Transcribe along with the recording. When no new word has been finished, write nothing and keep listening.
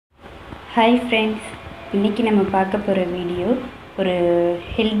Hi friends, இன்றைக்கி நம்ம பார்க்க போகிற வீடியோ ஒரு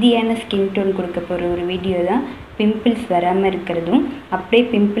ஹெல்த்தியான ஸ்கின் டோன் கொடுக்க போகிற ஒரு வீடியோ தான். பிம்பிள்ஸ் வராமல் இருக்கிறதும், அப்படியே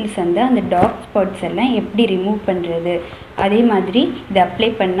பிம்பிள்ஸ் வந்தால் அந்த டார்க் ஸ்பாட்ஸ் எல்லாம் எப்படி ரிமூவ் பண்ணுறது, அதே மாதிரி இதை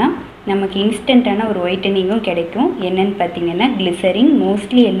அப்ளை பண்ணால் நமக்கு இன்ஸ்டண்ட்டான ஒரு ஒயிட்டனிங்கும் கிடைக்கும். என்னென்னு பார்த்தீங்கன்னா கிளிசரின்.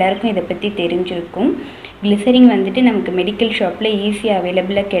 மோஸ்ட்லி எல்லாருக்கும் இதை பற்றி தெரிஞ்சிருக்கும். கிளிசரின் வந்துட்டு நமக்கு மெடிக்கல் ஷாப்பில் ஈஸியாக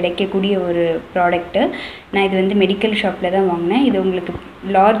அவைலபிளாக கிடைக்கக்கூடிய ஒரு ப்ராடக்ட்டு. நான் இது வந்து மெடிக்கல் ஷாப்பில் தான் வாங்கினேன். இது உங்களுக்கு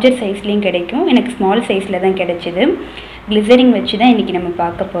லார்ஜர் சைஸ்லேயும் கிடைக்கும். எனக்கு ஸ்மால் சைஸில் தான் கிடைச்சிது. கிளிசரின் வச்சு தான் இன்றைக்கி நம்ம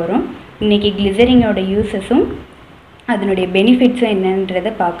பார்க்க போகிறோம். இன்றைக்கி கிளிசரினோட யூஸஸும் அதனுடைய பெனிஃபிட்ஸும்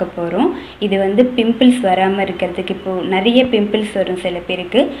என்னன்றதை பார்க்க போகிறோம். இது வந்து பிம்பிள்ஸ் வராமல் இருக்கிறதுக்கு, இப்போது நிறைய பிம்பிள்ஸ் வரும் சில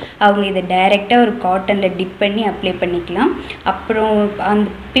பேருக்கு. அவங்க இதை டைரெக்டாக ஒரு காட்டனில் டிப் பண்ணி அப்ளை பண்ணிக்கலாம். அப்புறம் அந்த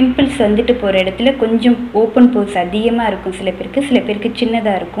பிம்பிள்ஸ் வந்துட்டு போகிற இடத்துல கொஞ்சம் ஓப்பன் போர்ஸ் அதிகமாக இருக்கும் சில பேருக்கு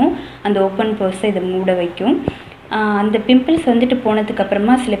சின்னதாக இருக்கும். அந்த ஓப்பன் போர்ஸை இதை மூட வைக்கும். அந்த பிம்பிள்ஸ் வந்துட்டு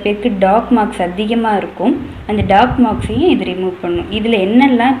போனதுக்கப்புறமா சில பேருக்கு டார்க் மார்க்ஸ் அதிகமாக இருக்கும். அந்த டார்க் மார்க்ஸையும் இது ரிமூவ் பண்ணும். இதில்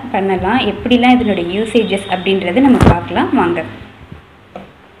என்னெல்லாம் பண்ணலாம், எப்படிலாம் இதனுடைய யூசேஜஸ் அப்படின்றத நம்ம பார்க்கலாம் வாங்க.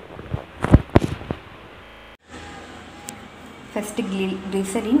 ஃபஸ்ட்டு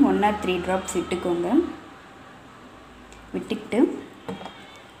கிளிசரின் 1 or 3 drops விட்டுக்கோங்க. விட்டுக்கிட்டு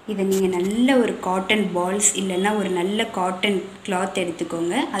இதை நீங்கள் நல்ல ஒரு காட்டன் பால்ஸ் இல்லைன்னா ஒரு நல்ல காட்டன் கிளாத்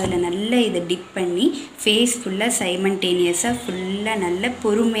எடுத்துக்கோங்க. அதில் நல்லா இதை டிப் பண்ணி ஃபேஸ் ஃபுல்லாக சைமல்டேனியஸாக ஃபுல்லாக நல்ல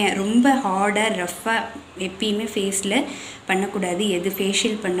பொறுமையாக, ரொம்ப ஹார்டாக ரஃப்பாக எப்பயுமே ஃபேஸில் பண்ணக்கூடாது. எது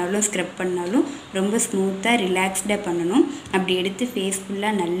ஃபேஷியல் பண்ணாலும் ஸ்க்ரப் பண்ணாலும் ரொம்ப ஸ்மூத்தாக ரிலாக்ஸ்டாக பண்ணணும். அப்படி எடுத்து ஃபேஸ்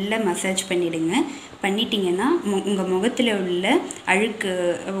ஃபுல்லாக நல்லா மசாஜ் பண்ணிவிடுங்க. பண்ணிட்டீங்கன்னா உங்கள் முகத்தில் உள்ள அழுக்கு,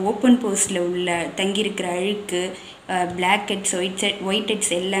 ஓப்பன் போர்ஸில் உள்ள தங்கியிருக்கிற அழுக்கு, பிளாக் ஹெட்ஸ், ஒயிட்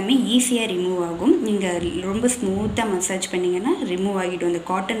ஹெட்ஸ் எல்லாமே ஈஸியாக ரிமூவ் ஆகும். நீங்கள் ரொம்ப ஸ்மூத்தாக மசாஜ் பண்ணிங்கன்னா ரிமூவ் ஆகிடும். அந்த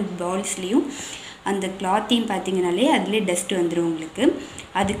காட்டன் பால்ஸ்லேயும் அந்த கிளாத்தையும் பார்த்தீங்கனாலே அதிலே டஸ்ட் வந்துடும் உங்களுக்கு.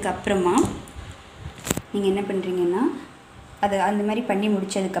 அதுக்கப்புறமா நீங்கள் என்ன பண்ணுறீங்கன்னா, அதை அந்த மாதிரி பண்ணி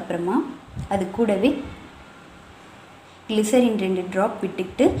முடித்ததுக்கப்புறமா அது கூடவே கிளிசரின் 2 ட்ராப்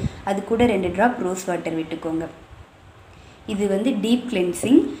விட்டுக்கிட்டு அது கூட 2 ட்ராப் ரோஸ் வாட்டர் விட்டுக்கோங்க. இது வந்து டீப்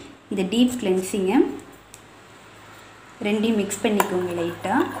கிளென்சிங். இந்த டீப் கிளென்சிங்கை ரெண்டையும் மிக்ஸ் பண்ணிக்கோங்க.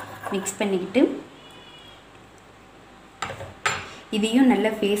 லைட்டாக மிக்ஸ் பண்ணிக்கிட்டு இதையும் நல்லா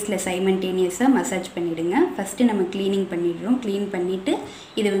ஃபேஸில் சைமல்டேனியஸாக மசாஜ் பண்ணிவிடுங்க. ஃபஸ்ட்டு நம்ம க்ளீனிங் பண்ணிடுறோம். க்ளீன் பண்ணிவிட்டு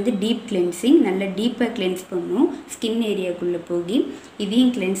இது வந்து டீப் கிளென்சிங், நல்லா டீப்பாக கிளென்ஸ் பண்ணணும். ஸ்கின் ஏரியாக்குள்ளே போய்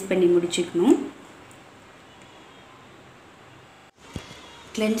இதையும் கிளென்ஸ் பண்ணி முடிச்சுக்கணும்.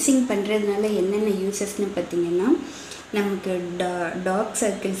 கிளென்சிங் பண்ணுறதுனால என்னென்ன யூசஸ்ன்னு பார்த்தீங்கன்னா, நமக்கு டார்க்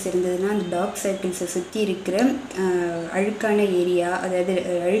சர்க்கிள்ஸ் இருந்ததுன்னா அந்த டார்க் சர்க்கிள்ஸை சுற்றி இருக்கிற அழுக்கான ஏரியா, அதாவது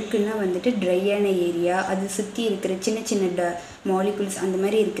அழுக்குன்னா வந்துட்டு ட்ரையான ஏரியா, அது சுற்றி இருக்கிற சின்ன சின்ன மாலிகுல்ஸ் அந்த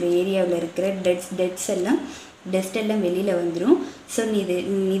மாதிரி இருக்கிற ஏரியாவில் இருக்கிற டஸ்ட் எல்லாம் வெளியில் வந்துடும். ஸோ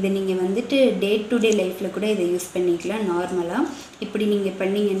இதை நீங்கள் வந்துட்டு டே டு டே லைஃப்பில் கூட இதை யூஸ் பண்ணிக்கலாம். நார்மலாக இப்படி நீங்கள்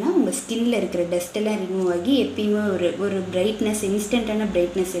பண்ணிங்கன்னா உங்கள் ஸ்கின்னில் இருக்கிற டஸ்ட்டெல்லாம் ரிமூவ் ஆகி எப்பயுமே ஒரு பிரைட்னஸ், இன்ஸ்டண்ட்டான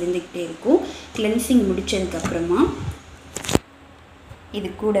பிரைட்னஸ் இருந்துக்கிட்டே இருக்கும். கிளென்சிங் முடித்ததுக்கப்புறமா இது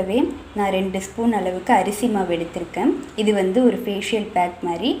கூடவே நான் 2 ஸ்பூன் அளவுக்கு அரிசி மாவு எடுத்திருக்கேன். இது வந்து ஒரு ஃபேஷியல் பேக்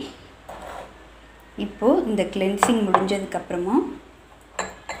மாதிரி. இப்போது இந்த கிளென்சிங் முடிஞ்சதுக்கப்புறமா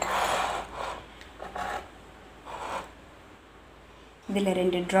இதில்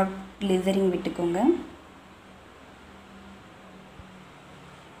 2 ட்ராப் கிளிசரின் விட்டுக்கோங்க.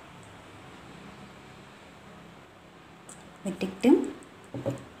 விட்டுக்கிட்டு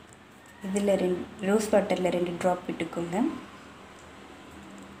இதில் ரோஸ் வாட்டரில் 2 ட்ராப் விட்டுக்கோங்க.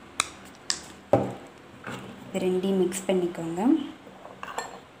 இது ரெண்டையும் மிக்ஸ் பண்ணிக்கோங்க.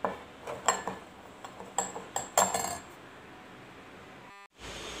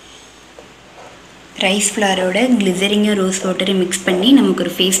 ரைஸ் ஃப்ளாரோட கிளிசரிங்கும் ரோஸ் வாட்டரையும் மிக்ஸ் பண்ணி நமக்கு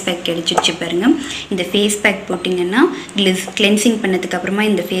ஒரு ஃபேஸ் பேக் கிடச்சிருச்சு பாருங்கள். இந்த ஃபேஸ் பேக் போட்டிங்கன்னா, கிளென்சிங் பண்ணதுக்கப்புறமா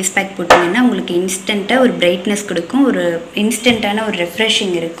இந்த ஃபேஸ் பேக் போட்டிங்கன்னா உங்களுக்கு இன்ஸ்டண்ட்டாக ஒரு பிரைட்னஸ் கொடுக்கும். ஒரு இன்ஸ்டண்ட்டான ஒரு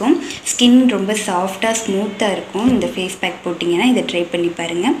ரெஃப்ரெஷிங் இருக்கும். ஸ்கின் ரொம்ப சாஃப்டாக ஸ்மூத்தாக இருக்கும். இந்த ஃபேஸ் பேக் போட்டிங்கன்னா இதை ட்ரை பண்ணி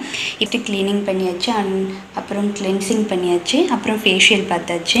பாருங்கள். இப்போ க்ளீனிங் பண்ணியாச்சு, அப்புறம் கிளென்சிங் பண்ணியாச்சு, அப்புறம் ஃபேஷியல்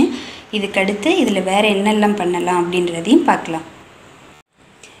பார்த்தாச்சு. இதுக்கடுத்து இதில் வேறு என்னெல்லாம் பண்ணலாம் அப்படின்றதையும் பார்க்கலாம்.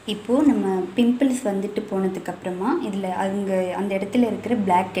 இப்போது நம்ம பிம்பிள்ஸ் வந்துட்டு போனதுக்கப்புறமா இதில் அந்த இடத்துல இருக்கிற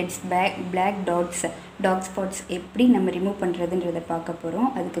black heads, black dark spots எப்படி நம்ம ரிமூவ் பண்ணுறதுன்றதை பார்க்க போகிறோம்.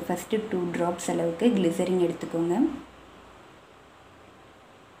 அதுக்கு ஃபஸ்ட்டு 2 ட்ராப்ஸ் அளவுக்கு கிளிசரின் எடுத்துக்கோங்க.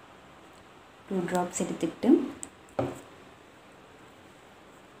 2 ட்ராப்ஸ் எடுத்துக்கிட்டு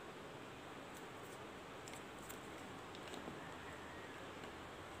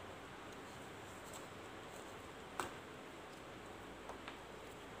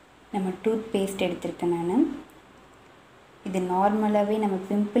நம்ம டூத் பேஸ்ட் எடுத்திருக்கேன் நான். இது நார்மலாகவே நம்ம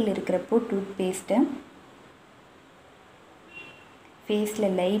பிம்பிள் இருக்கிறப்போ டூத் பேஸ்ட்டை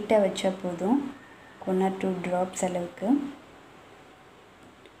ஃபேஸில் லைட்டாக வச்சா போதும், 1 or 2 drops அளவுக்கு.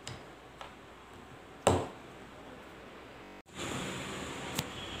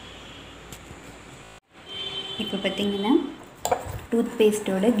 இப்போ பார்த்திங்கன்னா டூத்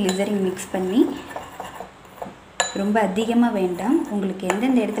பேஸ்ட்டோட கிளிசரின் மிக்ஸ் பண்ணி, ரொம்ப அதிகமாக வேண்டாம், உங்களுக்கு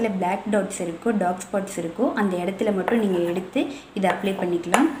எந்தெந்த இடத்துல பிளாக் டாட்ஸ் இருக்கோ, டார்க் ஸ்பாட்ஸ் இருக்கோ அந்த இடத்துல மட்டும் நீங்கள் எடுத்து இதை அப்ளை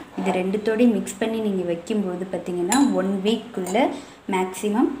பண்ணிக்கலாம். இது ரெண்டுத்தோடையும் மிக்ஸ் பண்ணி நீங்கள் வைக்கும்போது பார்த்திங்கன்னா 1 வீக்குள்ளே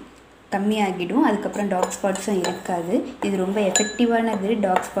மேக்ஸிமம் கம்மியாகிடும். அதுக்கப்புறம் டார்க் ஸ்பாட்ஸும் இருக்காது. இது ரொம்ப எஃபெக்டிவானது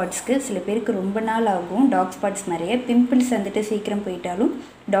டார்க் ஸ்பாட்ஸ்க்கு. சில பேருக்கு ரொம்ப நாள் ஆகும் டார்க் ஸ்பாட்ஸ் மறைய. பிம்பிள்ஸ் வந்துட்டு சீக்கிரம் போயிட்டாலும்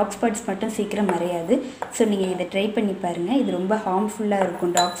டார்க் ஸ்பாட்ஸ் மட்டும் சீக்கிரம் மறையாது. ஸோ நீங்கள் இதை ட்ரை பண்ணி பாருங்கள். இது ரொம்ப ஹார்ம்ஃபுல்லாக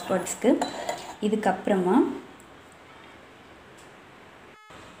இருக்கும் டார்க் ஸ்பாட்ஸ்க்கு. இதுக்கப்புறமா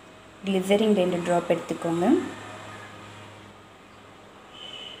கிளிசரின் 2 ட்ராப் எடுத்துக்கோங்க.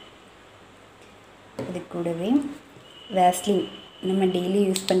 அது கூடவே வேஸ்லின், நம்ம டெய்லி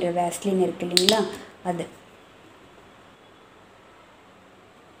யூஸ் பண்ணுற வேஸ்லின் இருக்குது இல்லைங்களா, அது.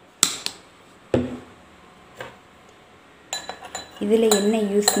 இதில் என்ன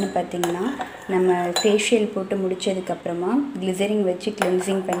யூஸ்ன்னு பார்த்தீங்கன்னா, நம்ம ஃபேஷியல் போட்டு முடித்ததுக்கப்புறமா கிளிசரின் வச்சு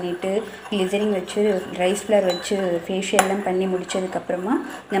கிளென்சிங் பண்ணிவிட்டு, கிளிசரின் வச்சு ரைஸ் ஃப்ளவர் வச்சு ஃபேஷியல்லாம் பண்ணி முடித்ததுக்கப்புறமா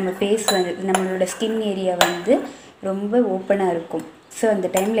நம்ம ஃபேஸ் வந்து நம்மளோட ஸ்கின் ஏரியா வந்து ரொம்ப ஓப்பனாக இருக்கும். ஸோ அந்த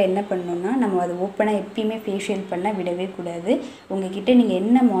டைமில் என்ன பண்ணணுன்னா, நம்ம அதை ஓப்பனாக எப்பயுமே ஃபேஷியல் பண்ணால் விடவே கூடாது. உங்கள்கிட்ட நீங்கள்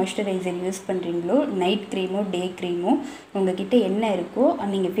என்ன மாய்ஸ்சரைசர் யூஸ் பண்ணுறீங்களோ, நைட் க்ரீமோ டே க்ரீமோ, உங்கள்கிட்ட என்ன இருக்கோ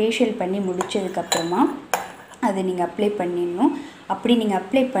நீங்கள் ஃபேஷியல் பண்ணி முடித்ததுக்கப்புறமா அதை நீங்கள் அப்ளை பண்ணிடணும். அப்படி நீங்கள்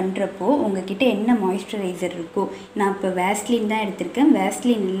அப்ளை பண்ணுறப்போ உங்கள்கிட்ட என்ன மாய்ஸ்சரைசர் இருக்கோ, நான் இப்போ வேஸ்லின் தான் எடுத்திருக்கேன்,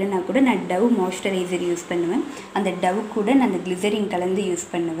 வேஸ்லின் இல்லைனா கூட நான் டவ் மாய்ஸ்சரைசர் யூஸ் பண்ணுவேன். அந்த டவ் கூட நான் அந்த கிளிசரின் கலந்து யூஸ்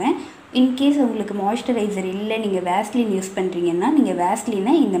பண்ணுவேன். இன்கேஸ் உங்களுக்கு மாய்ஸ்சரைசர் இல்லை, நீங்கள் வேஸ்லின் யூஸ் பண்ணுறீங்கன்னா நீங்கள்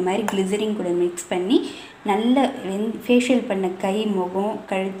வேஸ்லினை இந்த மாதிரி கிளிசரின் கூட மிக்ஸ் பண்ணி நல்ல ஃபேஷியல் பண்ண கை, முகம்,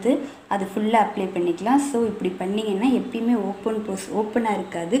 கழுத்து அது ஃபுல்லாக அப்ளை பண்ணிக்கலாம். ஸோ இப்படி பண்ணிங்கன்னா எப்பயுமே ஓப்பனாக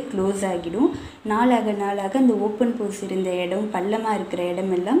இருக்காது, க்ளோஸ் ஆகிடும். நாளாக நாளாக அந்த ஓப்பன் போஸ் இருந்த இடம், பள்ளமாக இருக்கிற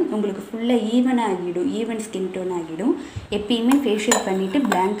இடமெல்லாம் உங்களுக்கு ஃபுல்லாக ஈவனாக ஆகிடும், ஈவன் ஸ்கின் டோன் ஆகிடும். எப்பயுமே ஃபேஷியல் பண்ணிவிட்டு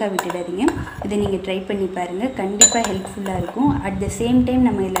பிளாங்காக விட்டுடாதீங்க. இதை நீங்கள் ட்ரை பண்ணி பாருங்கள், கண்டிப்பாக ஹெல்ப்ஃபுல்லாக இருக்கும். அட் த சேம் டைம்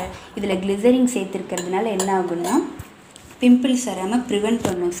நம்ம இதில் கிளிசரின் சேர்த்துருக்கிறதுனால என்ன ஆகும்னா, பிம்பிள்ஸ் வராமல் ப்ரிவெண்ட்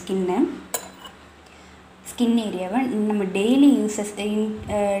பண்ணும் ஸ்கின் ஏரியாவை. நம்ம டெய்லி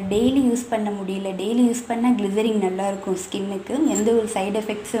யூஸ் பண்ண முடியல, டெய்லி யூஸ் பண்ணால் கிளிசரின் நல்லாயிருக்கும் ஸ்கின்னுக்கு, எந்த ஒரு சைடு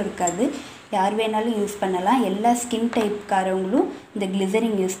எஃபெக்ட்ஸும் இருக்காது, யார் வேணாலும் யூஸ் பண்ணலாம். எல்லா ஸ்கின் டைப்காரவங்களும் இந்த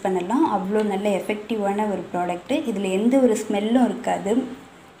கிளிசரின் யூஸ் பண்ணலாம். அவ்வளோ நல்ல எஃபெக்டிவான ஒரு ப்ராடக்ட்டு. இதில் எந்த ஒரு ஸ்மெல்லும் இருக்காது,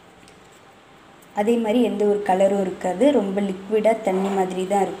 அதே மாதிரி எந்த ஒரு கலரும் இருக்காது, ரொம்ப லிக்விடாக தண்ணி மாதிரி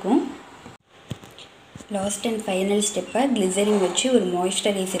தான் இருக்கும். லாஸ்ட் அண்ட் ஃபைனல் ஸ்டெப்பாக கிளிசரின் வச்சு ஒரு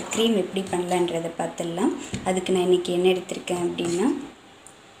மாய்ஸ்சரைசர் க்ரீம் எப்படி பண்ணலான்றதை பார்த்துடலாம். அதுக்கு நான் இன்றைக்கி என்ன எடுத்திருக்கேன் அப்படின்னா,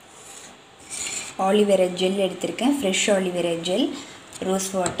 ஆலிவேரா ஜெல் எடுத்திருக்கேன், fresh aloe vera gel, rose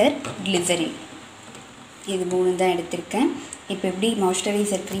water, glycerin, இது 3 தான் எடுத்திருக்கேன். இப்போ எப்படி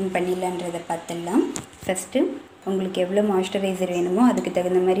மாய்ஸ்சரைசர் க்ரீம் பண்ணிடலான்றதை பார்த்துடலாம். ஃபஸ்ட்டு உங்களுக்கு எவ்வளோ மாய்ஸ்சரைசர் வேணுமோ அதுக்கு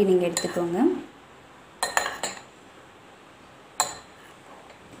தகுந்த மாதிரி நீங்கள் எடுத்துக்கோங்க.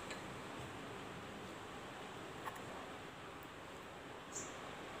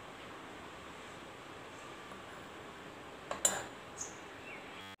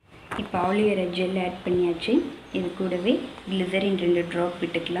 இப்போ ஆலிவேரா ஜெல் ஆட் பண்ணியாச்சு. இது கூடவே கிளிசரின் 2 ட்ராப்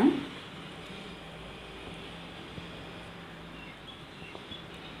விட்டுக்கலாம்.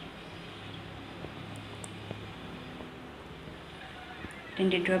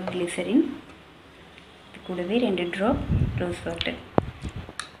 ரெண்டு ட்ராப் கிளிசரின், இது கூடவே 2 ட்ராப் ரோஸ் வாட்டர்.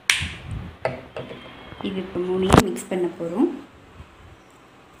 இது இப்போ 3 மிக்ஸ் பண்ண போகிறோம்.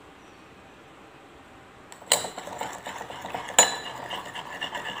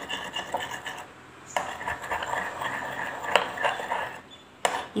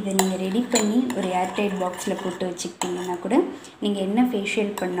 இதை நீங்கள் ரெடி பண்ணி ஒரு ஏர்டைட் பாக்ஸில் போட்டு வச்சுக்கிட்டிங்கன்னா கூட நீங்கள் என்ன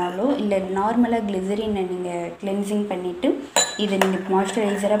ஃபேஷியல் பண்ணாலோ, இல்லை நார்மலாக கிளிசரினை நீங்கள் கிளென்சிங் பண்ணிவிட்டு இதை நீங்கள்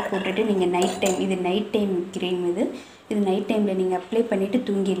மாய்ஸ்சரைசராக போட்டுட்டு நீங்கள் நைட் டைம் க்ரீம் இது நைட் டைமில் நீங்கள் அப்ளை பண்ணிவிட்டு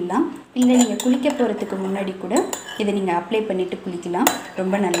தூங்கிடலாம். இல்லை நீங்கள் குளிக்க போகிறதுக்கு முன்னாடி கூட இதை நீங்கள் அப்ளை பண்ணிவிட்டு குளிக்கலாம்,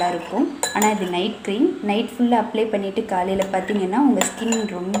 ரொம்ப நல்லாயிருக்கும். ஆனால் இது நைட் க்ரீம், நைட் ஃபுல்லாக அப்ளை பண்ணிவிட்டு காலையில் பார்த்தீங்கன்னா உங்கள் ஸ்கின்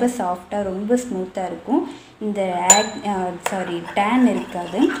ரொம்ப சாஃப்டாக, ரொம்ப ஸ்மூத்தாக இருக்கும். இந்த டேன்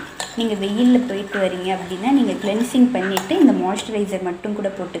இருக்காது. நீங்கள் வெயிலில் போயிட்டு வரீங்க அப்படின்னா நீங்கள் கிளென்சிங் பண்ணிவிட்டு இந்த மாய்ஸ்சரைசர் மட்டும் கூட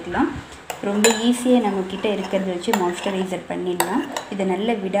போட்டுக்கலாம். ரொம்ப ஈஸியாக நம்மக்கிட்ட இருக்கிறத வச்சு மாய்ஸ்சரைசர் பண்ணிடலாம். இதை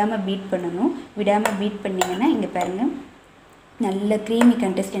நல்லா விடாமல் பீட் பண்ணணும். விடாமல் பீட் பண்ணிங்கன்னா இங்கே பாருங்கள் நல்ல க்ரீமி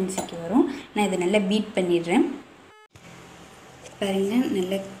கன்சிஸ்டன்சிக்கு வரும். நான் இதை நல்லா பீட் பண்ணிடுறேன். பாருங்கள்,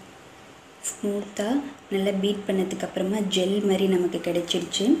 நல்ல ஸ்மூத்தாக நல்லா பீட் பண்ணதுக்கப்புறமா ஜெல் மாதிரி நமக்கு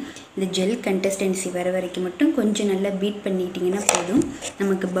கிடைச்சிருச்சு. இந்த ஜெல் கன்சிஸ்டன்சி வர வரைக்கும் மட்டும் கொஞ்சம் நல்லா பீட் பண்ணிட்டிங்கன்னா போதும்.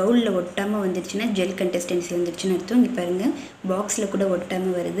 நமக்கு பவுலில் ஒட்டாமல் வந்துடுச்சுன்னா ஜெல் கன்சிஸ்டன்சி வந்துடுச்சுன்னு அர்த்தம். இங்கே பாருங்கள், பாக்ஸில் கூட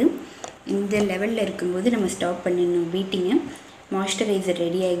ஒட்டாமல் வருது. இந்த லெவலில் இருக்கும்போது நம்ம ஸ்டாப் பண்ணிடணும் பீட்டிங்கை. மாய்ஸ்சரைசர்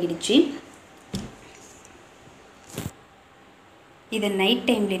ரெடி ஆகிடுச்சு. இதை நைட்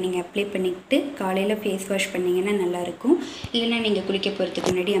டைமில் நீங்கள் அப்ளை பண்ணிக்கிட்டு காலையில் ஃபேஸ் வாஷ் பண்ணிங்கன்னா நல்லாயிருக்கும். இல்லைனா நீங்கள் குளிக்க போகிறதுக்கு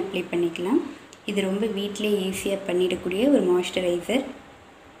முன்னாடி அப்ளை பண்ணிக்கலாம். இது ரொம்ப வீட்டிலே ஈஸியாக பண்ணிடக்கூடிய ஒரு மாய்ஸ்சரைசர்.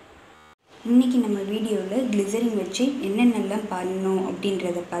 இன்றைக்கி நம்ம வீடியோவில் கிளிசரின் வச்சு என்னென்னலாம் பண்ணணும்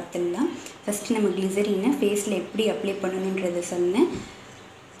அப்படின்றத பார்த்துடலாம். ஃபஸ்ட்டு நம்ம கிளிசரினை ஃபேஸில் எப்படி அப்ளை பண்ணணுன்றதை சொன்னேன்.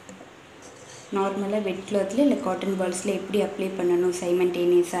 நார்மலாக வெட் கிளாத்தில் இல்லை காட்டன் பால்ஸில் எப்படி அப்ளை பண்ணணும்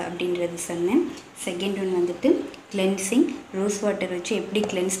சைமல்டேனியஸாக அப்படின்றது சொன்னேன். செகண்ட் ஒன் வந்துட்டு கிளென்சிங், ரோஸ் வாட்டர் வச்சு எப்படி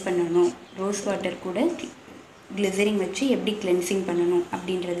கிளென்ஸ் பண்ணணும், ரோஸ் வாட்டர் கூட கிளிசரின் வச்சு எப்படி கிளென்சிங் பண்ணணும்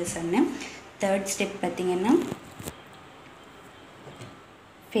அப்படின்றத சொன்னேன். தேர்ட் ஸ்டெப் பார்த்திங்கன்னா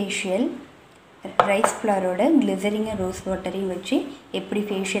ஃபேஷியல், ரைஸ் ஃப்ளாரோட கிளிசரிங்கை ரோஸ் வாட்டரையும் வச்சு எப்படி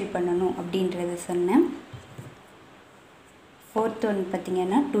ஃபேஷியல் பண்ணணும் அப்படின்றத சொன்னேன். ஃபோர்த் ஒன்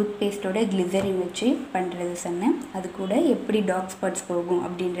பார்த்திங்கன்னா டூத் பேஸ்ட்டோட கிளிசரின் வச்சு பண்ணுறது சொன்னேன். அது கூட எப்படி டார்க் ஸ்பாட்ஸ் போகும்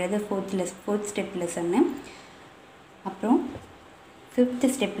அப்படின்றத ஃபோர்த் ஸ்டெப்பில் சொன்னேன். அப்புறம் ஃபிஃப்த்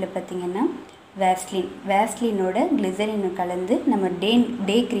ஸ்டெப்பில் பார்த்திங்கன்னா வேஸ்லினோட கிளிசரினை கலந்து நம்ம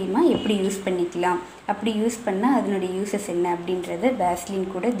டே க்ரீமாக எப்படி யூஸ் பண்ணிக்கலாம், அப்படி யூஸ் பண்ணால் அதனுடைய யூஸஸ் என்ன அப்படின்றத வேஸ்லின்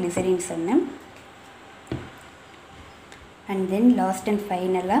கூட கிளிசரின் சொன்னேன். அண்ட் தென் லாஸ்ட் அண்ட்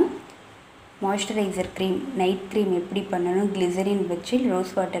ஃபைனலாக மாய்ஸ்சரைசர் க்ரீம், நைட் க்ரீம் எப்படி பண்ணணும், கிளிசரின் வச்சு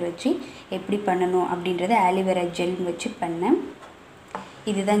ரோஸ் வாட்டர் வச்சு எப்படி பண்ணணும் அப்படின்றத ஆலிவேரா ஜெல் வச்சு பண்ணேன்.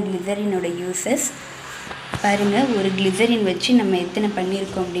 இதுதான் கிளிசரினோட யூஸஸ். பாருங்கள், ஒரு கிளிசரின் வச்சு நம்ம எத்தனை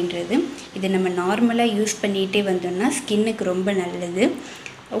பண்ணியிருக்கோம் அப்படின்றது. இதை நம்ம நார்மலாக யூஸ் பண்ணிகிட்டே வந்தோம்னா ஸ்கின்னுக்கு ரொம்ப நல்லது.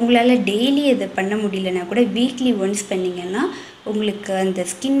 உங்களால் டெய்லி இதை பண்ண முடியலன்னா கூட வீக்லி ஒன்ஸ் பண்ணிங்கன்னா உங்களுக்கு அந்த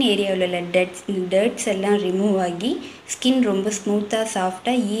ஸ்கின் ஏரியாவில் உள்ள டர்ட்ஸ் எல்லாம் ரிமூவ் ஆகி ஸ்கின் ரொம்ப ஸ்மூத்தாக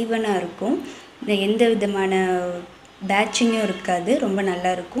சாஃப்டாக ஈவனாக இருக்கும். எந்த விதமான பேட்சிங்கும் இருக்காது, ரொம்ப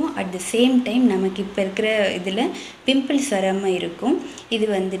நல்லாயிருக்கும். அட் த சேம் டைம் நமக்கு இப்போ இருக்கிற இதில் பிம்பிள்ஸ் வராமல் இருக்கும். இது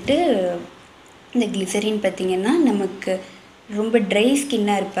வந்துட்டு இந்த கிளிசரின் பார்த்திங்கன்னா நமக்கு ரொம்ப ட்ரை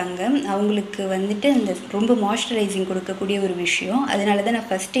ஸ்கின்னாக இருப்பாங்க, அவங்களுக்கு வந்துட்டு அந்த ரொம்ப மாய்ஸ்சரைசிங் கொடுக்கக்கூடிய ஒரு விஷயம். அதனால தான் நான்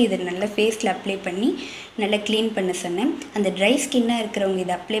ஃபஸ்ட்டு இதை நல்லா ஃபேஸில் அப்ளை பண்ணி நல்லா க்ளீன் பண்ண சொன்னேன். அந்த ட்ரை ஸ்கின்னாக இருக்கிறவங்க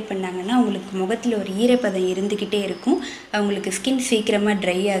இதை அப்ளை பண்ணாங்கன்னா அவங்களுக்கு முகத்தில் ஒரு ஈரப்பதம் இருந்துக்கிட்டே இருக்கும், அவங்களுக்கு ஸ்கின் சீக்கிரமாக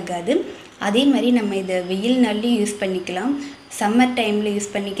ட்ரை ஆகாது. அதே மாதிரி நம்ம இதை வெயில் நாள்லேயும் யூஸ் பண்ணிக்கலாம், சம்மர் டைமில்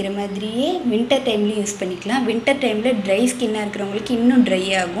யூஸ் பண்ணிக்கிற மாதிரியே வின்டர் டைம்லேயும் யூஸ் பண்ணிக்கலாம். வின்டர் டைமில் ட்ரை ஸ்கின்னாக இருக்கிறவங்களுக்கு இன்னும் ட்ரை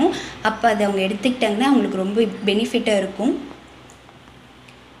ஆகும். அப்போ அதை அவங்க எடுத்துக்கிட்டாங்கன்னா அவங்களுக்கு ரொம்ப பெனிஃபிட்டாக இருக்கும்.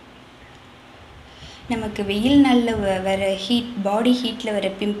 நமக்கு வெயில் நாளில் வர பாடி ஹீட்டில் வர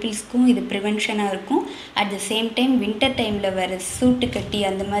பிம்பிள்ஸ்க்கும் இது ப்ரிவென்ஷனாக இருக்கும். At the same time winter டைமில் வர சூட்டு கட்டி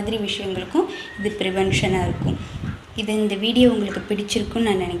அந்த மாதிரி விஷயங்களுக்கும் இது ப்ரிவென்ஷனாக இருக்கும். இந்த வீடியோ உங்களுக்கு பிடிச்சிருக்குன்னு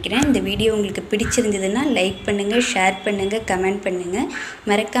நான் நினைக்கிறேன். இந்த வீடியோ உங்களுக்கு பிடிச்சிருந்ததுன்னா லைக் பண்ணுங்கள், ஷேர் பண்ணுங்கள், கமெண்ட் பண்ணுங்கள்,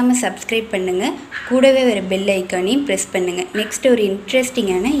 மறக்காமல் சப்ஸ்கிரைப் பண்ணுங்கள், கூடவே வர பெல் ஐக்கானையும் ப்ரெஸ் பண்ணுங்கள். நெக்ஸ்ட் ஒரு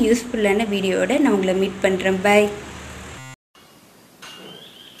இன்ட்ரெஸ்டிங்கான யூஸ்ஃபுல்லான வீடியோவோட நான் உங்களை மீட் பண்ணுறேன். பாய்.